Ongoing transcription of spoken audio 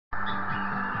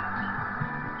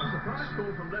A surprise call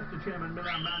from Leicester chairman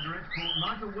Milan Mandaric brought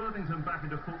Nigel Worthington back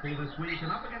into football this week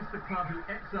and up against the club who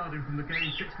exiled him from the game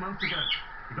 6 months ago.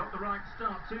 He got the right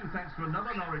start too, thanks to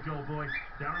another Norwich old boy,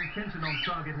 Darren Kenton, on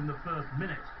target in the first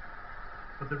minute.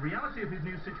 But the reality of his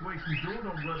new situation dawned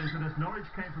on Worthington as Norwich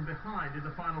came from behind in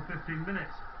the final 15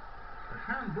 minutes. The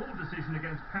handball decision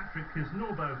against Patrick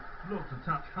Kisnorbo looked a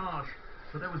touch harsh,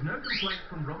 but there was no complaint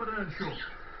from Robert Earnshaw.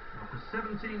 After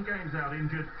 17 games out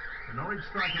injured, the Norwich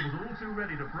striker was all too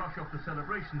ready to brush off the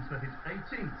celebrations for his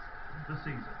 18th of the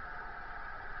season.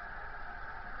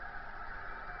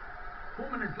 4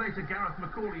 minutes later, Gareth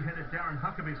McCauley headed Darren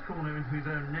Huckabee's corner into his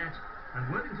own net, and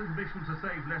Worthington's mission to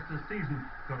save Leicester's season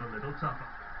got a little tougher.